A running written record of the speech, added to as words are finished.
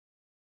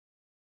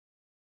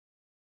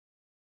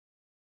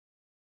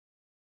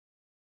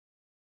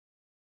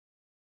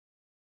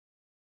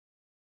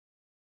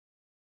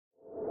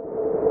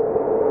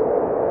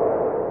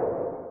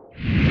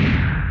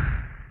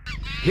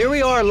Here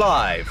we are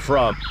live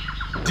from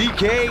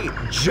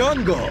DK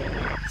Jungle.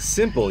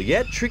 Simple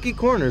yet tricky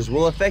corners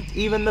will affect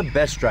even the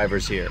best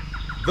drivers here.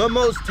 The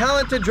most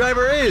talented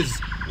driver is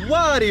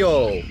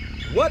Wario.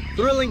 What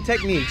thrilling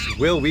techniques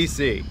will we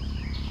see?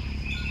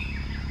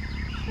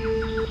 Here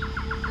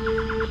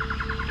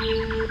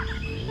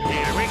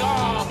we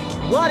go!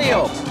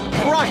 Wario,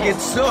 rocket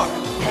suck.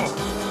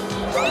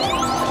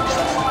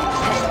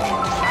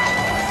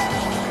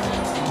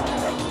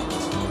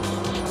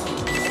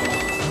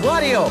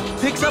 Wario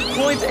picks up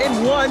points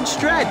in one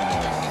stretch.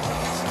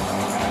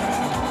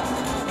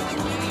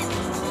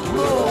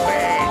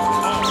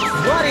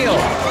 Wario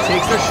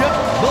takes the shot.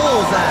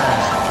 Bullseye.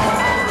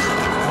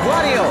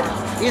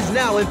 Wario is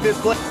now in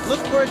 5th place. Look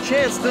for a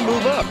chance to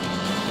move up.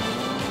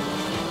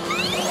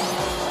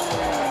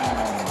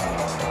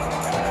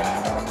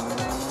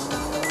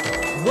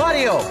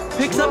 Wario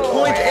picks up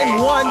points in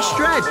one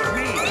stretch.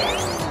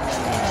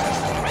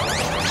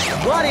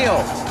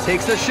 Wario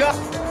takes a shot.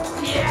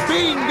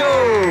 Bingo!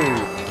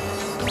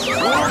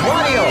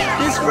 Wario,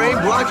 this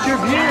frame blocks your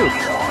view.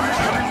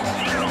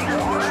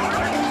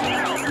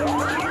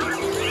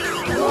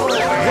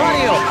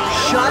 Wario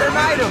shot an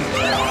item.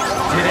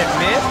 Did it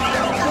miss?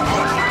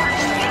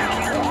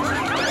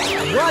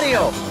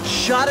 Wario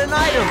shot an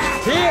item.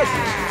 Hit!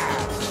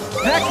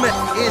 Pac-man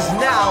is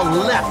now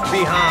left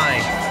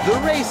behind. The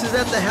race is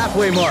at the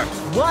halfway mark.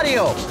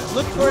 Wario,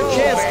 look for a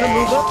chance to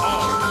move up.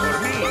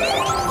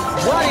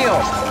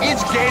 Wario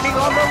is gaining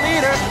on the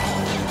leader.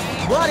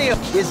 Wario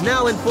is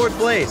now in 4th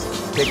place.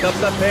 Pick up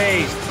the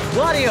pace.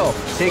 Wario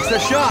takes the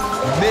shot.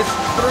 Missed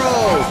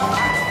throw.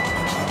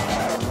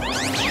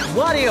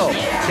 Wario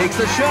takes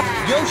the shot.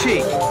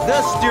 Yoshi,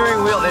 the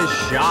steering wheel is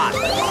shot.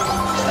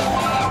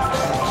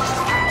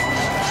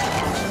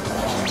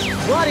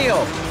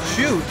 Wario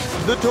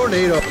shoots the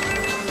tornado.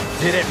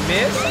 Did it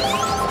miss?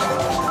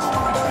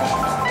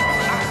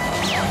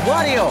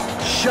 Wario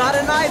shot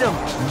an item.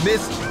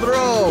 Missed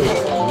throw.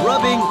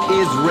 Rubbing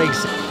is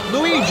racing.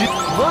 Luigi.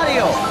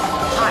 Wario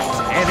hot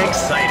and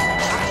excited.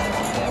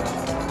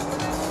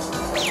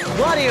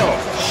 Wario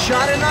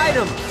shot an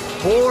item.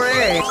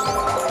 4A.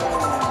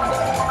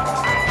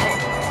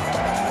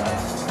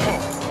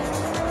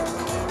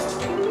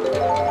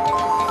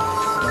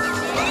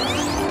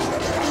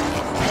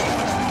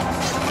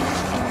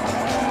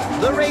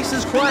 The race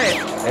is quiet.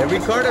 Every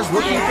kart is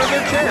looking for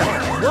their champ.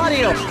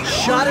 Wario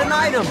shot an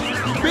item.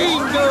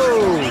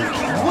 Bingo!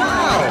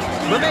 Wow!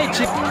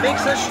 Mamechi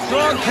makes a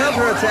strong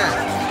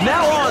counterattack.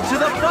 Now on to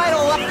the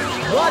final lap.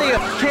 Wario,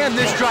 can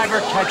this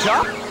driver catch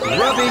up?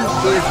 Rubbing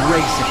is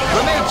racing.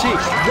 Mamechi,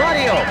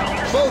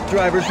 Wario, both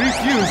drivers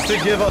refuse to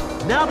give up.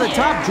 Now the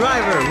top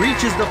driver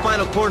reaches the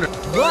final corner.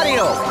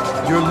 Wario,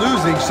 you're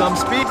losing some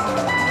speed.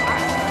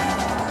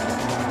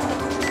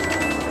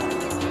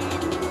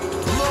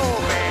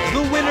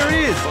 The winner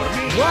is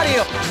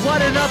Wario.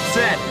 What an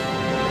upset!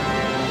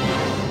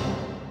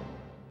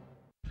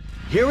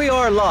 Here we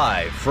are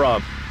live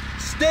from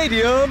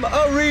Stadium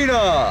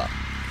Arena.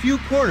 Few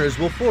corners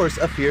will force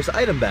a fierce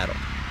item battle.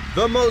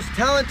 The most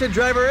talented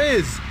driver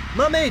is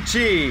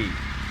Mamechi.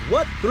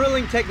 What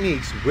thrilling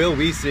techniques will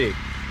we see?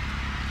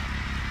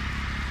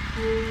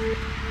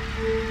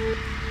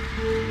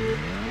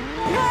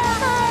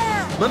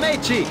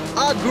 Mamechi,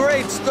 a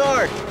great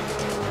start.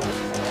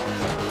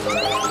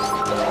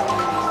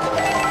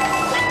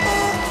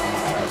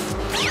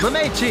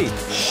 Mamechi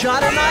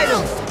shot an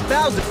item.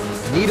 Bowser.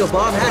 Needle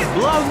Bomb has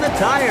blown the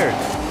tires.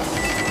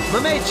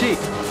 Mamechi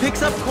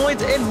picks up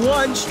coins in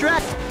one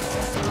stretch.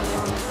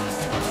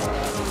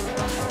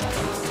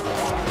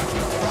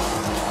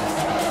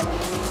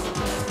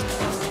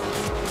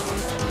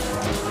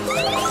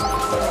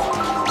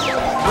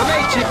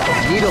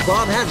 Mamechi, Needle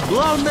Bomb has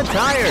blown the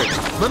tires.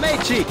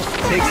 Mamechi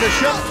takes a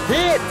shot.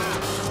 Hit!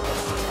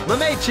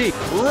 Mamechi,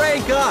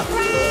 rank up.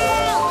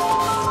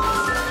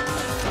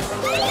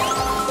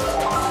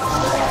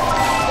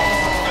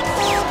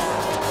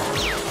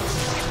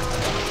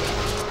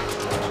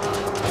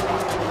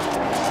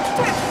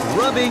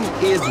 Rubbing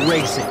is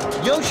racing.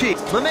 Yoshi,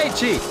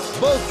 Mamechi,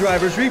 both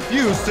drivers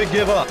refuse to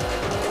give up.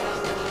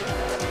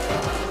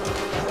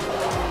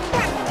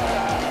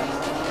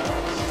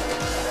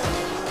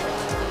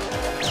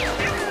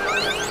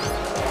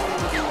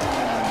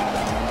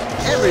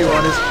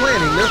 Everyone is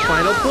planning their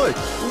final push.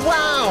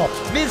 Wow!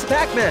 Ms.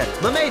 Pac-Man,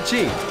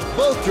 Mamechi,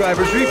 both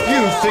drivers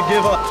refuse to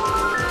give up.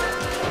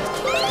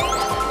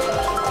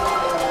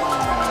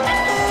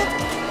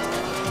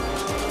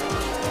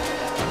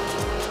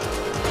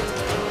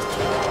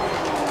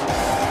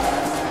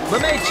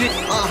 Mamechi,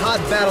 a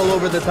hot battle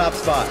over the top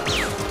spot.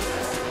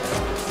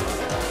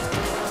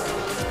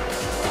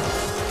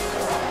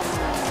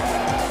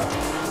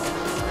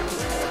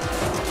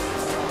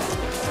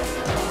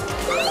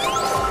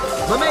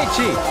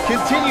 Mamechi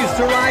continues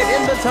to ride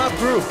in the top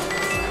group.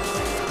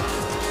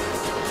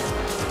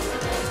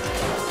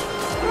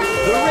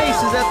 The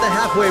race is at the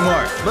halfway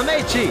mark.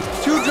 Mamechi,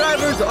 two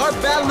drivers are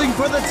battling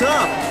for the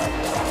top.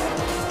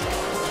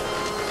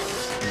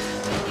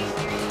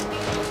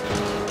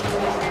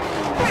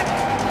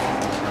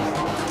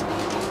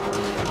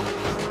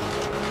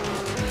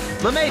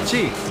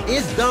 Mamechi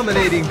is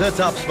dominating the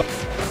top spot.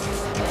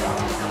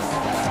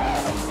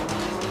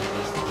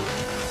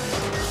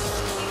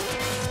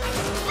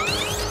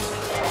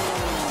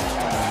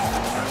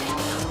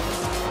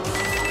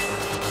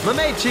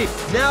 Mamechi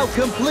now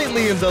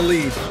completely in the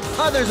lead.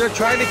 Others are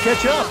trying to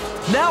catch up.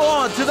 Now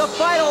on to the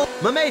final.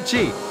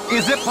 Mamechi,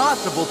 is it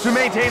possible to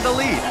maintain the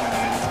lead?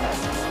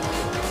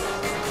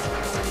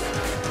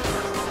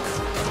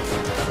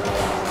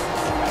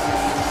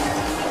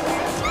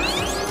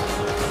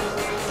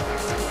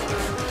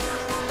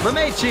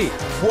 Mamechi,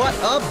 what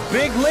a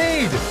big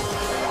lead!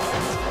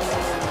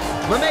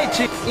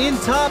 Mamechi in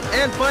top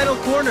and final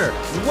corner.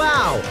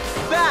 Wow,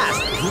 fast,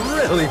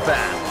 really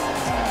fast.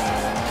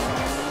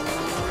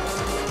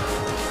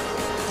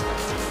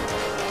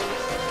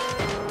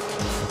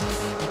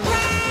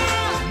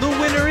 The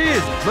winner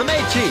is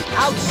Mamechi.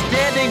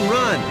 Outstanding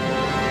run.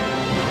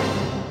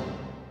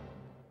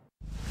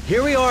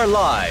 Here we are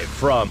live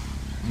from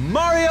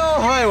Mario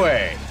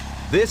Highway.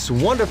 This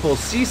wonderful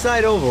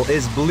seaside oval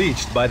is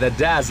bleached by the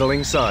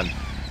dazzling sun.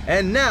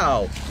 And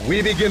now,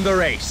 we begin the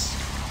race.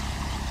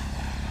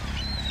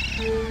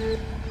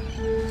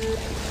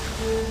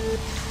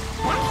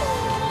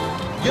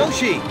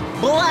 Yoshi,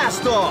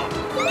 blast off!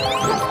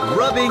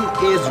 Rubbing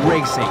is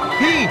racing.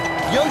 Heat,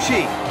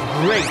 Yoshi,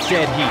 great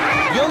dead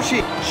heat.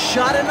 Yoshi,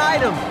 shot an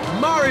item.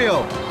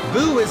 Mario,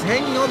 Boo is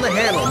hanging on the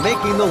handle,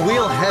 making the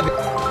wheel heavy.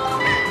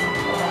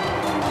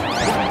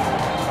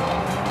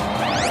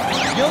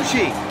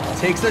 Yoshi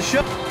takes the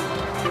shot.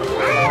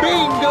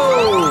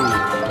 Bingo!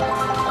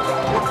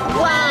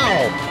 Wow!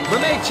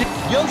 Mamechi,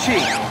 Yoshi,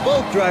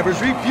 both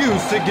drivers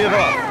refuse to give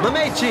up.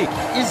 Mamechi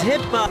is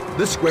hit by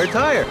the square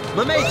tire.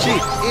 Mamechi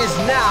is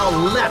now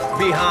left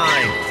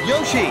behind.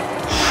 Yoshi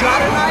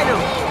shot an item.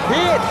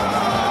 Hit!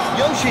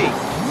 Yoshi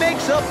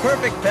makes a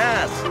perfect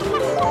pass.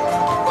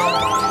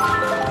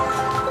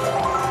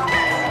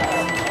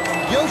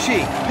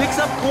 Yoshi picks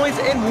up points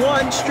in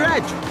one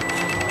stretch.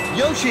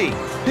 Yoshi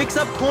picks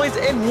up points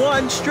in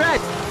one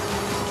stretch.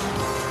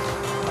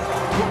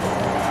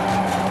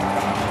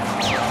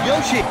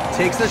 Yoshi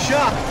takes the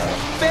shot.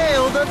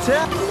 Failed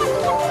attempt.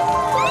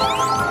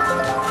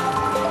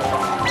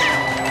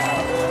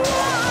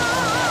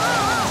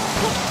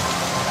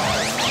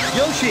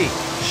 Yoshi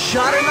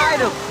shot an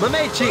item.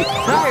 Mamechi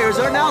tires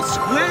are now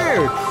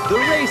squared. The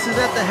race is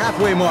at the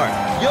halfway mark.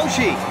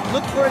 Yoshi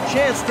look for a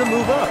chance to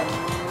move up.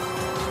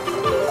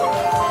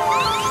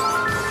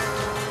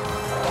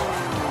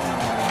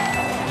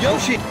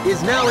 Yoshi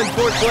is now in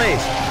fourth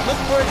place. Look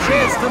for a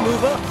chance to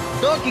move up.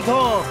 Donkey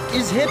Kong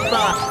is hit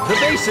by the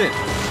basin.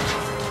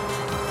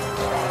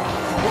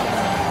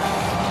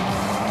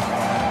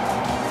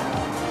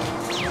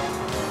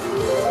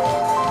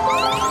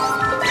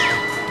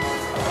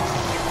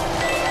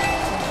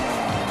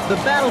 The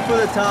battle for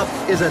the top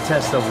is a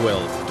test of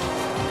will.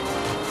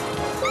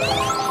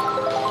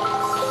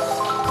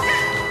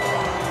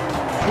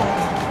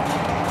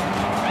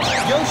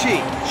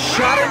 Yoshi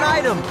shot an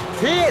item.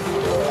 Hit!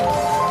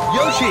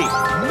 Yoshi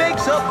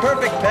makes a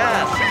perfect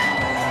pass.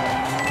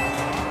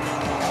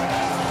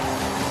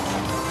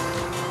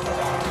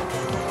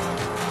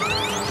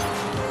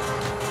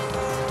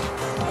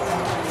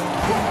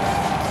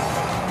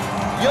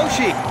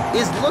 Yoshi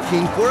is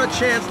looking for a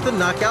chance to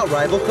knock out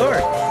rival Kart.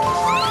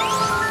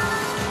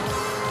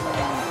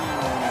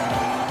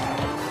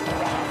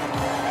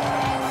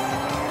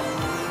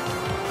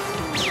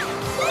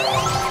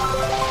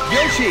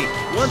 Yoshi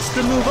wants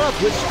to move up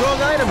with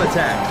strong item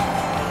attack.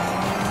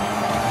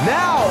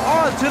 Now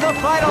on to the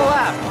final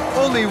lap.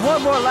 Only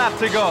one more lap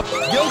to go.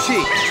 Yoshi,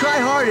 try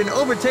hard and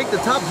overtake the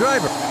top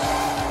driver.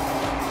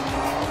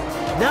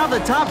 Now the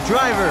top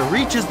driver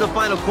reaches the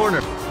final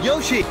corner.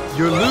 Yoshi,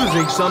 you're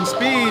losing some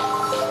speed.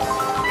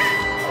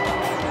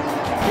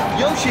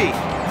 Yoshi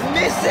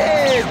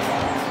misses.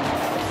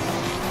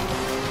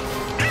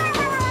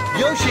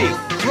 Yoshi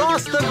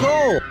crossed the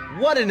goal.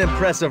 What an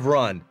impressive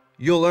run.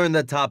 You'll earn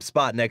the top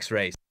spot next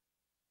race.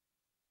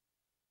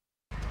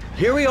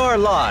 Here we are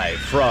live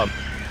from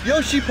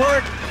Yoshi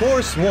Park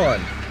Course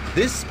 1.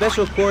 This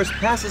special course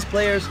passes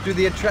players through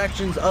the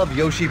attractions of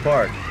Yoshi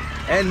Park.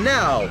 And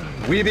now,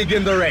 we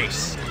begin the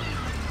race.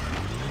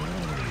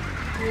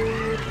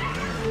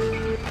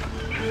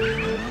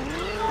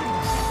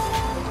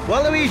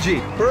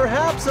 Waluigi,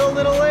 perhaps a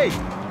little late.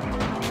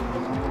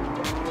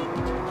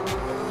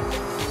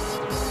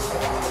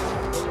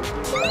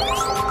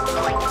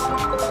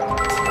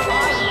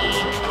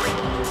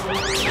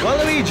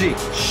 Waluigi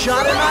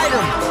shot an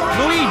item.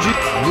 Luigi,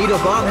 Needle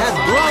Bomb has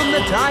blown the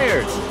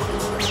tires.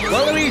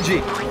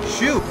 Waluigi,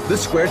 shoot the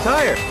square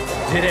tire.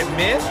 Did it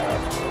miss?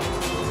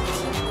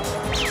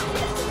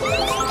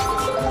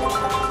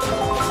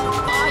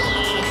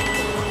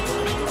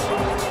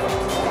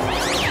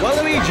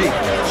 Waluigi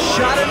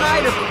shot an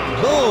item.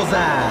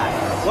 Bullseye.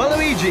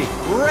 Waluigi,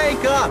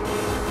 rank up.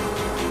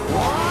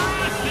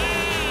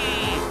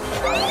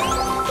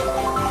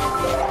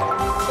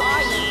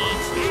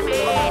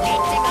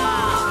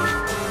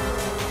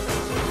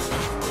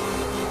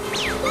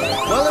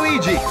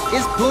 Waluigi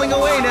is pulling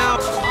away now.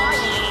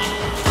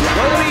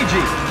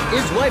 Waluigi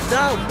is wiped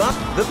out by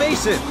the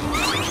basin.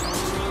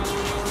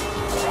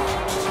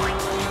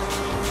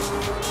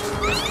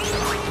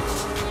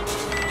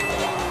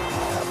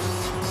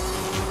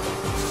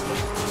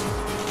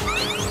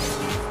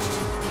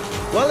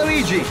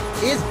 Waluigi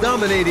is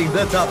dominating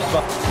the top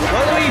spot.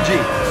 Waluigi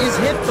is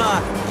hit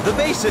by the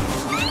basin.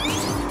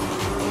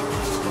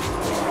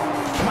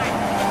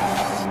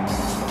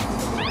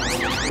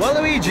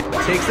 Waluigi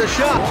takes a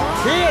shot.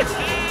 Hit!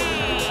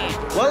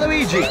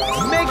 Waluigi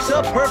makes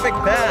a perfect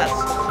pass.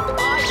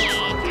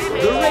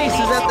 The race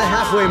is at the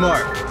halfway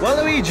mark.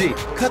 Waluigi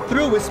cut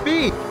through with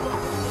speed.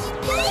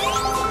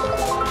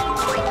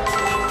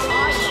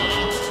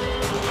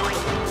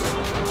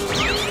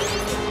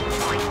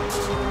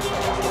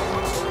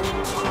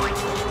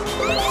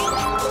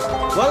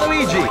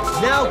 Waluigi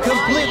now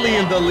completely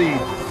in the lead.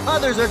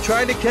 Others are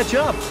trying to catch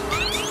up.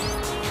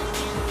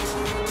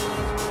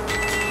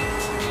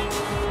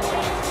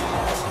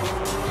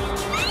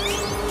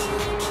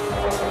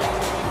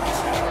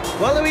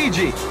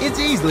 Waluigi is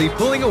easily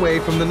pulling away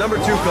from the number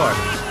 2 car.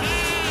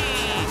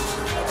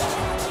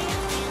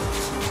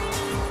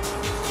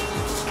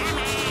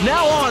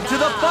 Now on to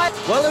the fight.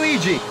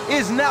 Waluigi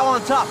is now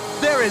on top.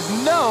 There is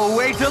no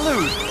way to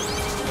lose.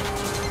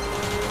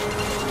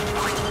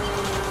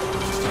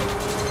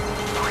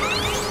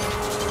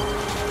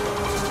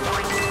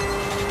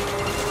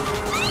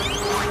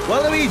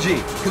 Waluigi,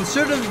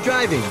 conservative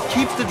driving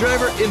keeps the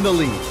driver in the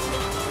lead.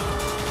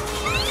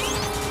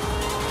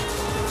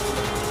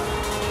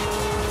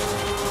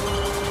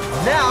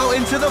 Now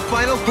into the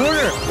final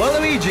corner.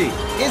 Waluigi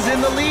is in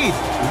the lead,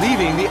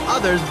 leaving the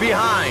others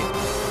behind.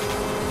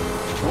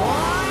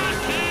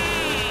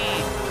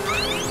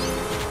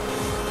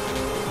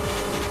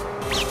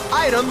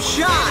 Item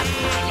shot!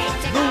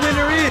 The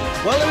winner is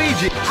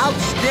Waluigi.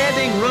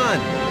 Outstanding run.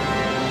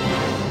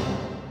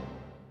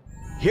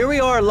 Here we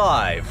are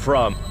live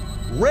from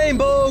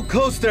Rainbow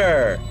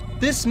Coaster.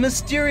 This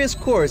mysterious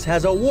course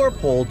has a warp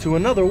hole to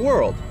another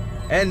world.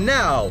 And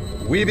now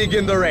we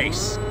begin the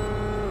race.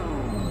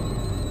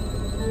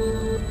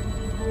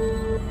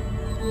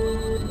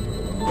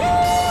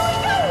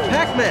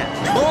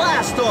 Pac-man,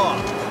 blast off!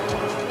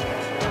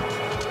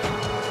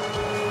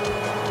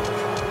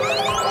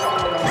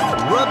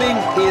 Rubbing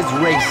is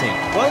racing.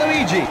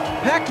 Waluigi,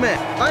 Pac-man,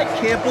 I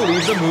can't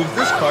believe the moves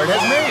this card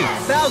has made.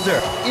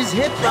 Bowser is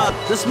hit by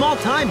the small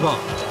time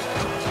bomb.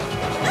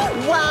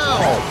 Wow!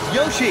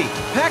 Yoshi,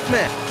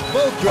 Pac-Man,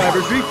 both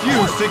drivers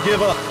refuse to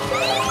give up.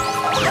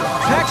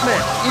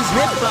 Pac-Man is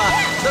hit by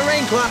the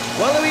rain cloud.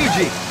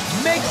 Waluigi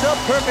makes a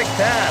perfect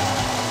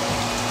pass.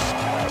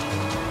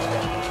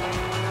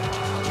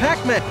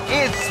 Pac-Man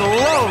is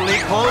slowly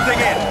closing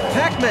in.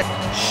 Pac-Man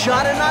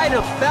shot an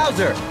item.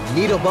 Bowser,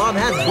 Needle Bomb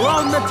has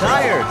blown the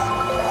tires.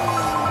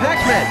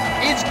 Pac-Man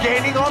is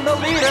gaining on the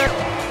leader.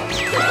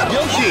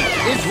 Yoshi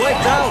is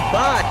wiped out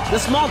by the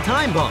small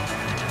time bomb.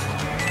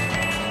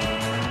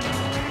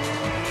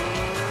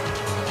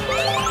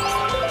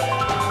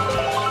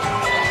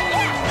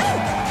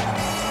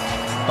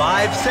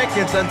 Five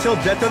seconds until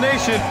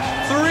detonation.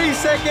 3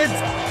 seconds.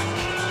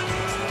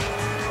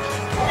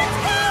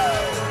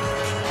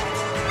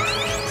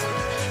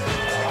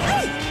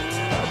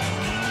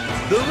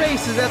 The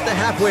race is at the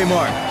halfway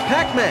mark.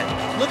 Pac-Man,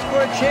 look for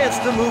a chance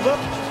to move up.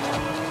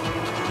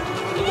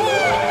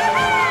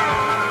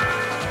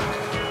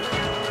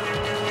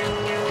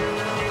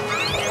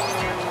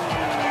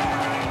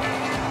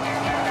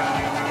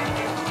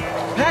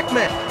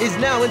 Pac-Man is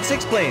now in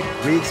 6th place.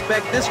 We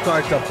expect this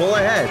car to pull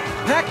ahead.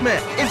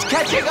 Pac-Man is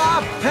catching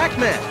up.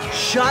 Pac-Man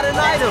shot an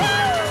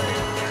item.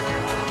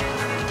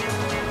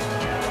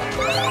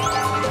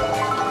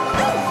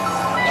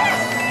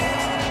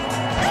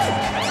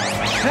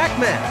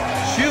 Pac-Man,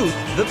 shoot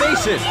the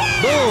basin.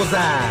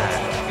 Bullseye.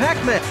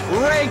 Pac-Man,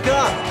 rank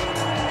up.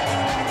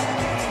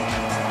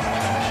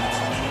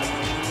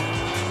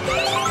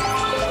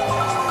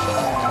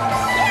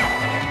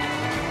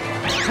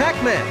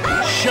 Pac-Man,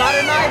 shot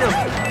an item.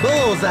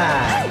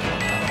 Bullseye.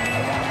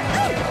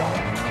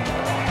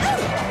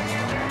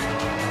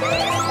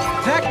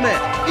 Pac-Man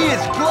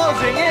is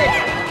closing in.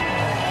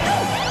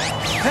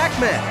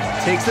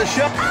 Pac-Man takes a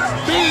shot.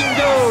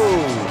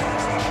 Bingo!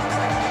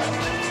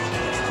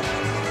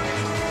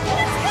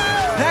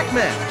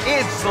 Pac-Man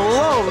is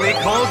slowly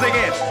closing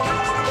in.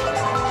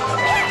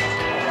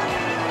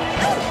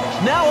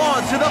 Now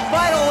on to the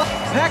final.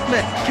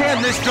 Pac-Man,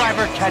 can this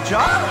driver catch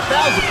up?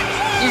 Bowser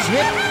is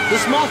hit the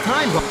small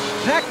time bomb.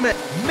 Pac-Man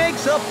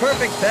makes a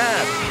perfect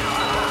pass.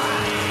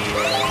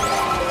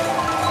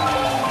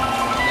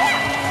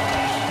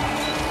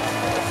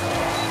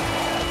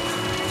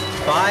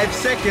 Five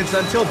seconds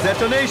until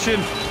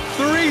detonation.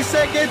 3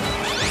 seconds.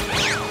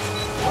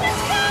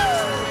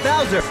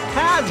 Bowser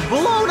has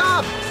blown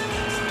up.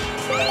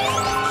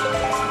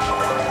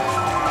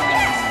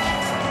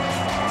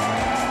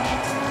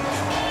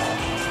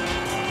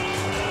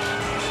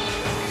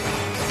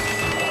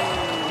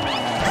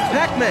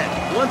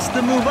 Pac-Man wants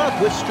to move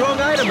up with strong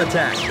item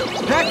attack.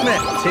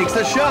 Pac-Man takes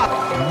a shot.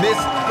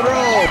 Missed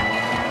throw.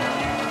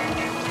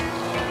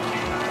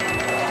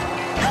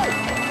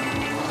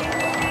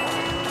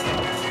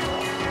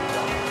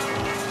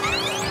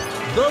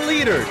 The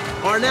leaders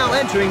are now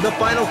entering the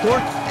final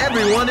court.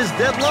 Everyone is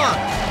deadlocked.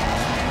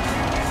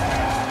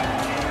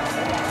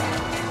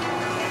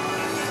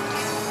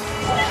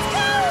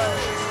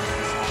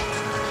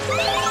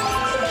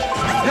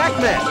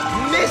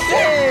 Pac-Man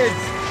misses!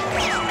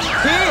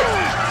 Hit!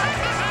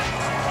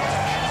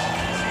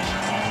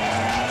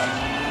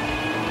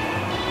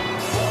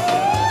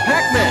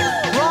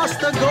 Pac-Man crossed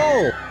the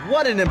goal!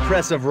 What an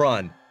impressive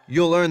run!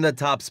 You'll earn the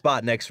top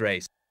spot next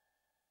race.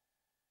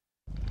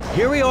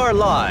 Here we are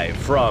live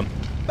from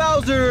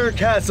Bowser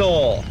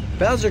Castle.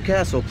 Bowser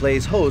Castle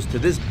plays host to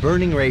this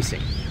burning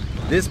racing.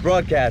 This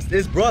broadcast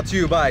is brought to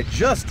you by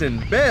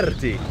Justin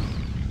Berti.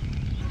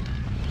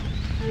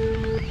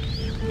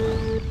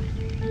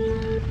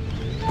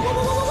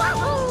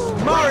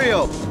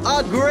 Mario,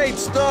 a great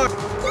start.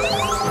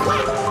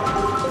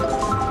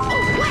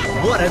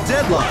 What a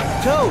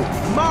deadlock. Toad,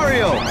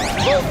 Mario.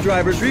 Both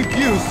drivers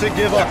refuse to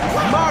give up.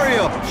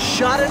 Mario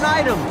shot an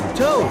item.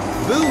 Toad,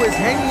 Boo is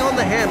hanging on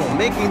the handle,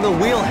 making the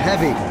wheel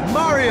heavy.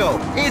 Mario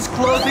is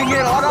closing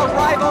in on a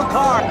rival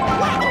car.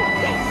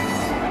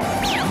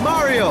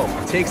 Mario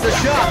takes the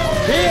shot.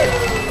 Hit.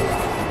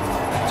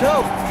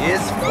 Toad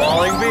is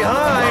falling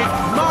behind.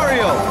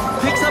 Mario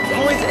picks up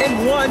points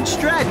in one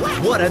stretch.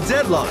 What a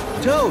deadlock.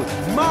 Toad,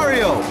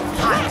 Mario,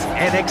 hot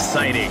and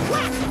exciting.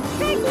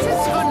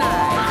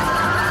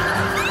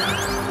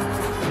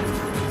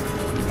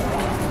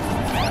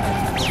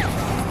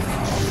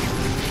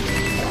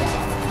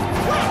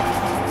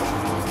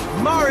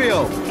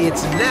 Mario,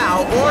 it's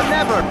now or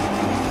never.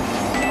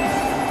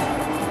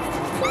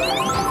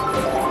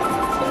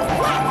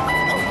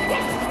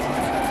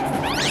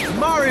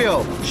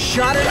 Mario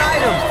shot an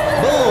item.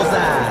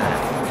 Bullseye.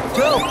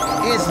 Toad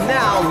is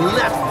now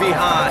left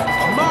behind.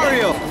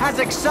 Mario has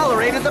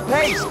accelerated the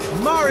pace.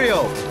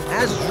 Mario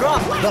has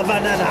dropped the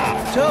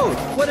banana. Toad,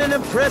 what an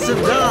impressive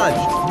dodge.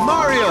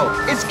 Mario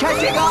is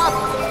catching up.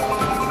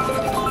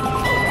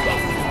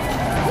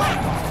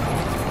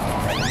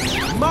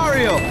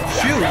 Mario,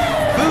 shoot,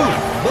 boom,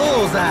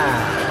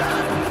 bullseye.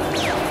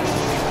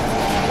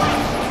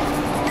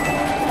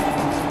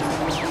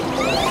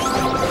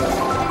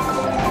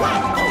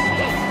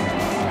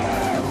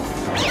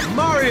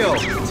 Mario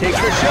takes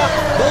the shot,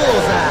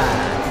 bullseye.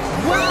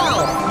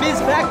 Wow, Ms.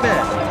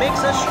 Pac-Man makes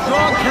a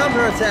strong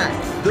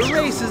counterattack. The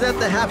race is at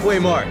the halfway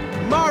mark.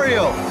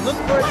 Mario look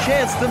for a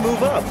chance to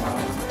move up.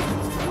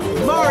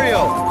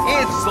 Mario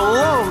is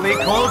slowly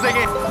closing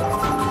it.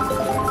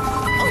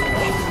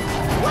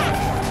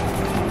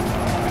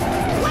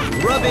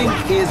 Rubbing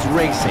is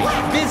racing.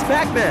 Ms.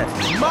 Pac-Man,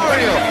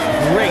 Mario,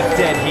 great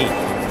dead heat.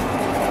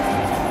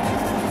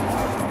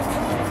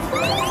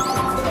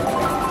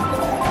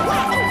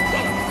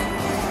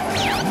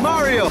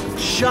 Mario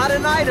shot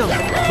an item.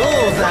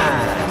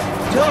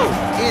 Bullseye. Toad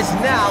is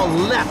now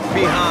left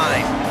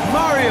behind.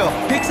 Mario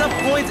picks up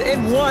points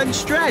in one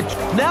stretch.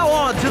 Now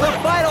on to the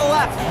final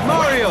lap.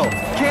 Mario,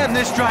 can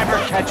this driver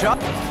catch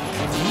up?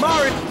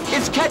 Mario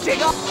is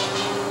catching up.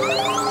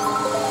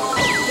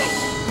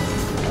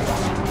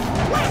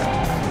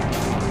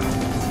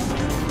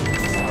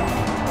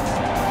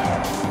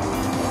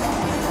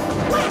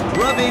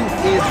 Rubbing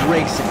is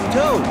racing.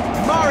 Toad,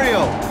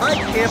 Mario, I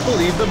can't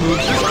believe the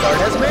moves this kart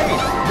has made.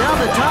 Now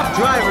the top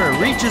driver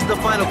reaches the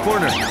final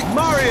corner.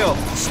 Mario,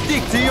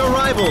 stick to your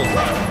rivals.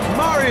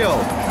 Mario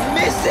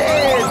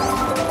misses.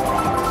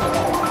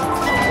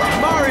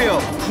 Mario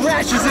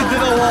crashes into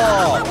the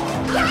wall.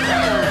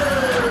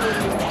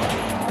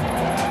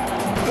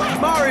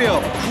 Mario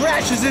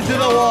crashes into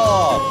the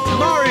wall.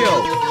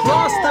 Mario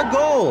crossed the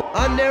goal.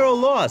 A narrow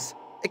loss.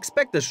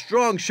 Expect a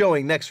strong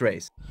showing next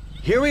race.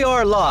 Here we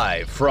are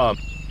live from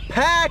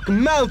Pac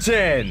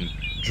Mountain.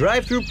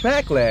 Drive through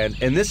Pac-Land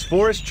in this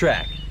forest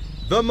track.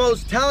 The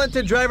most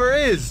talented driver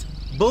is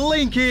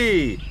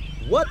Blinky.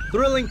 What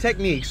thrilling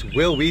techniques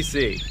will we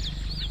see?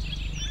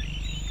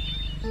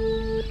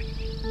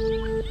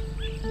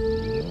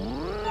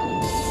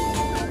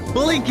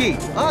 Blinky,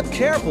 a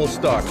careful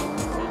start.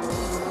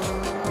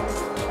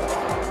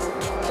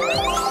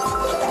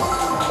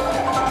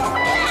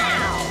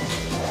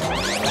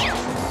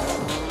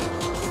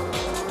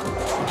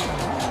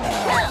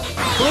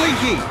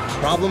 Blinky,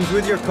 problems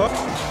with your car?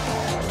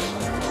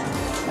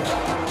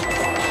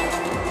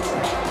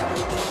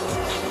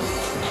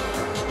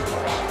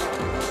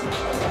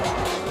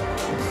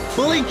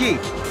 Blinky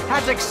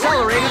has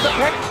accelerated the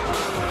pace.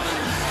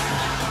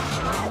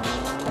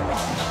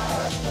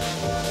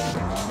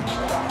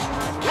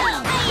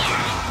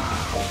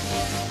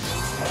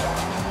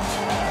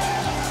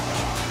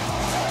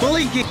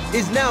 Blinky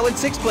is now in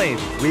 6th place.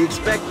 We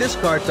expect this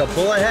car to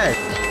pull ahead.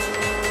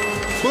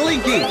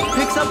 Blinky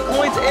picks up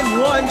points in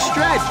one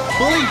stretch.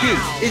 Blinky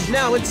is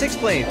now in 6th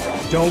place.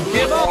 Don't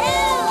give up.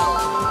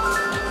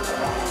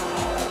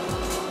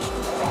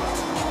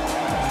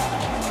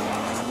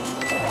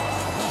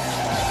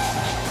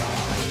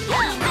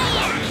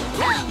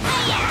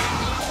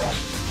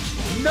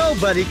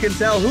 Nobody can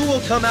tell who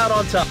will come out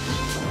on top.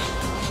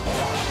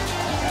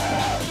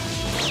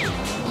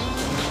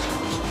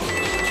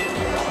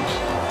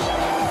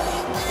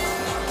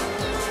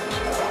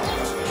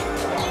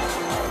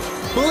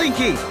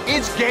 Blinky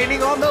is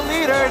gaining on the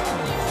leader.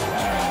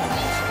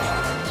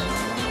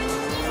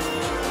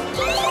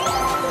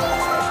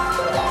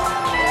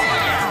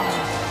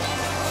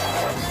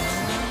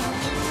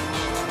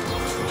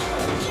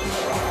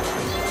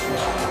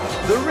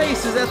 The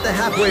race is at the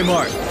halfway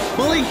mark.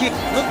 Blinky,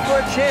 look for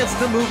a chance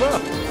to move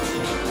up.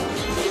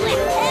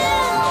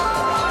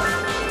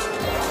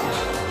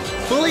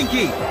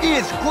 Blinky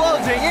is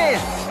closing in.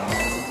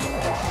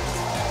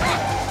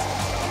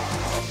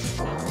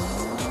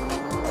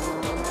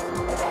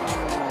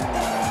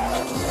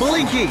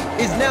 Blinky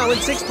is now in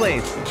 6th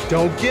place.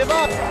 Don't give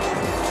up.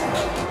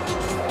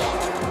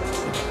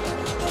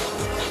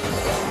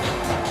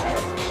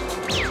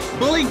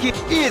 Blinky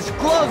is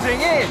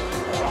closing in.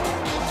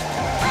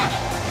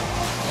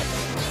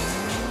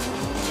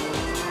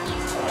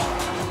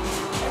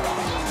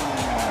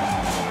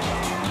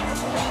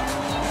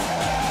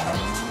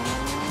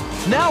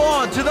 Now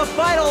on to the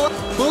final.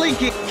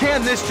 Blinky,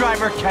 can this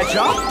driver catch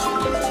up?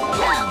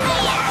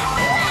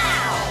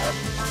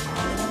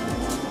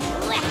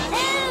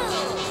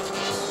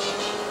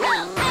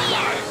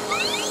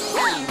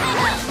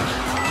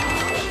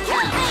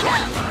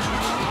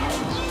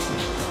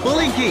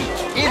 Blinky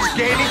is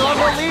gaining on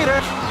the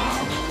leader.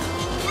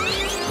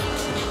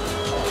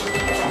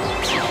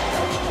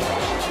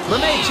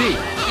 Lamechi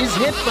is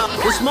hit by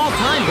the small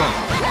time bomb.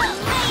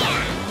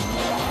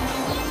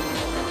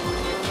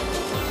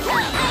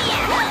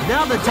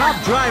 Now the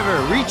top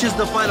driver reaches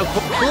the final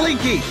point.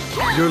 Blinky,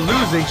 you're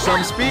losing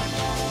some speed.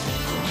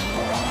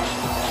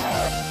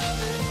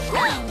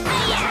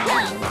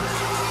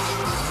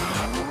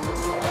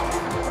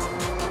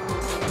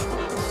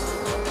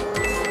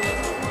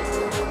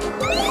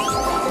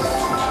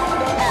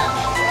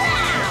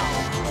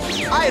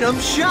 Item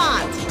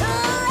shot!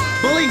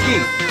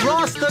 Blinky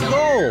lost the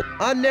goal.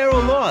 A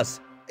narrow loss.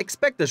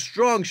 Expect a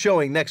strong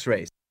showing next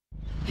race.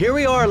 Here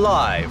we are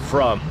live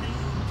from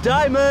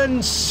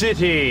Diamond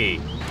City.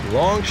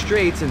 Long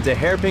straights into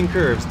hairpin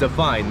curves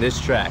define this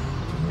track.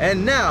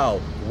 And now,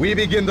 we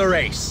begin the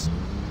race.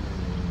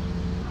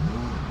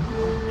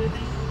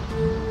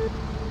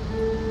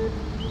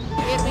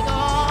 Here we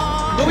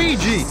go.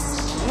 Luigi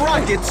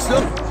rockets the...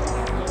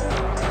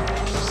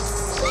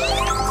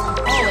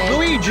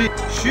 Luigi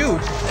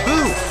shoots,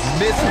 boot,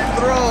 missed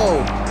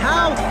throw.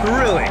 How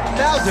thrilling.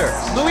 Bowser,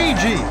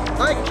 Luigi,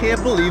 I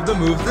can't believe the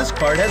moves this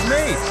card has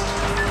made.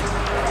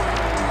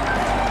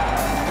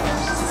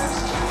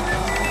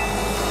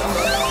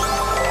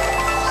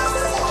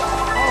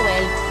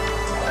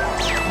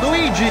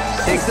 Luigi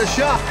takes the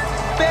shot.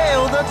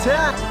 Failed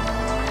attack.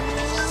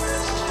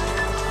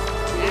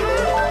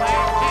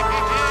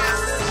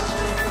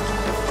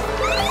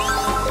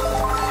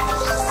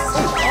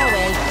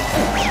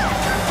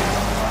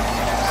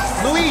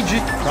 Luigi,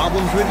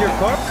 problems with your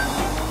car?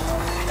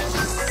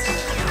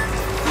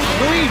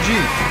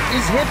 Luigi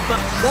is hit by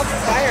the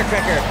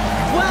firecracker.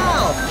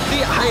 Wow,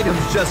 the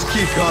items just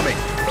keep coming.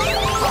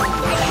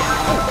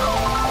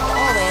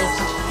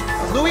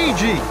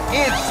 Luigi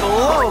is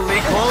slowly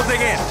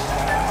closing in.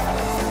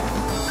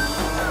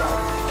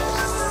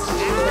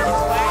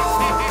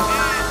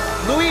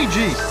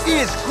 Luigi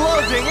is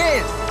closing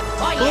in.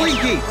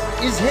 Blinky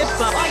is hit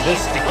by the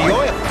sticky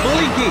oil.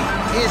 Blinky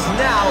is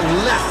now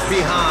left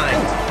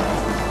behind.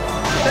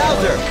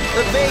 Bowser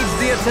evades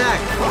the attack.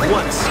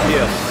 What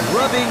skill.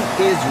 Rubbing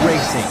is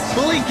racing.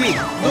 Blinky,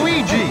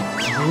 Luigi,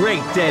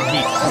 great dead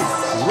heat.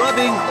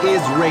 Rubbing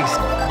is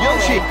racing.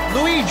 Yoshi,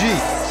 Luigi,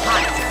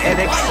 hot and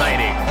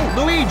exciting.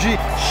 Luigi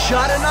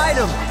shot an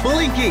item.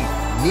 Blinky,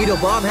 Needle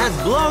Bomb has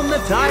blown the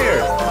tire.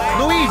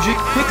 Luigi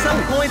picks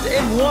up points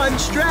in one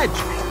stretch.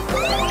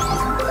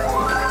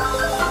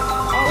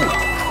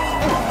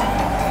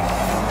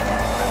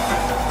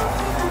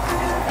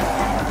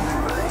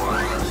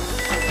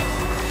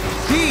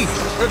 Peach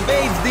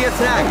evades the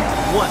attack.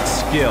 What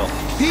skill.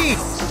 Peach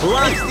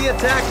blocks the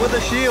attack with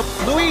a shield.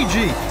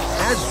 Luigi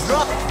has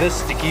dropped the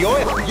sticky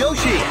oil.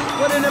 Yoshi,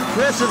 what an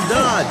impressive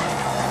dodge.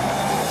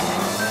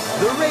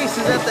 The race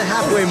is at the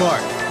halfway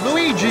mark.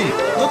 Luigi,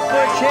 look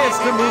for a chance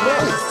to move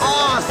up.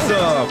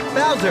 Awesome!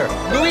 Bowser,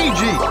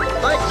 Luigi,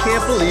 I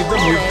can't believe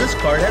the move this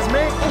card has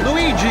made.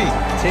 Luigi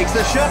takes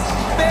the shot.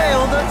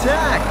 Failed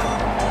attack.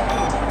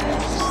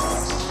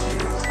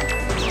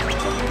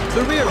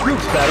 The rear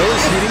groups battle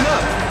is heating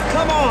up.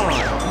 Come on!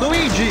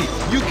 Luigi,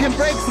 you can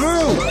break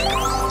through!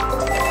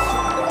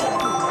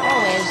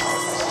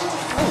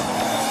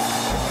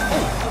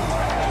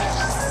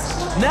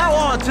 Now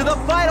on to the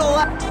final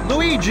lap.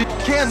 Luigi,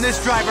 can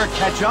this driver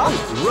catch up?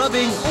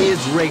 Rubbing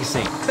is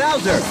racing.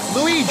 Bowser,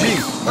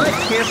 Luigi, I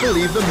can't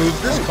believe the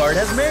moves this card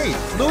has made.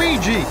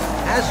 Luigi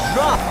has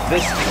dropped the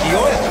sticky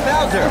oil.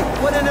 Bowser,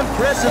 what an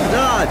impressive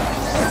dodge.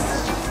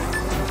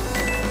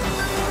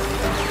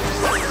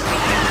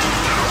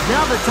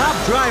 Now the top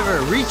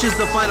driver reaches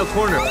the final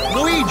corner.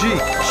 Luigi,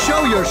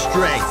 show your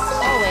strength.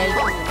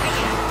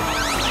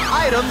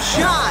 Item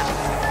shot.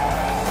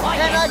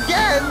 And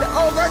again,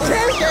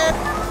 overtaken.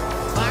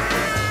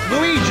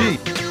 Luigi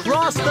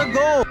crossed the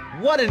goal.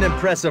 What an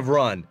impressive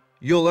run.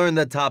 You'll earn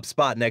the top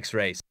spot next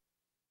race.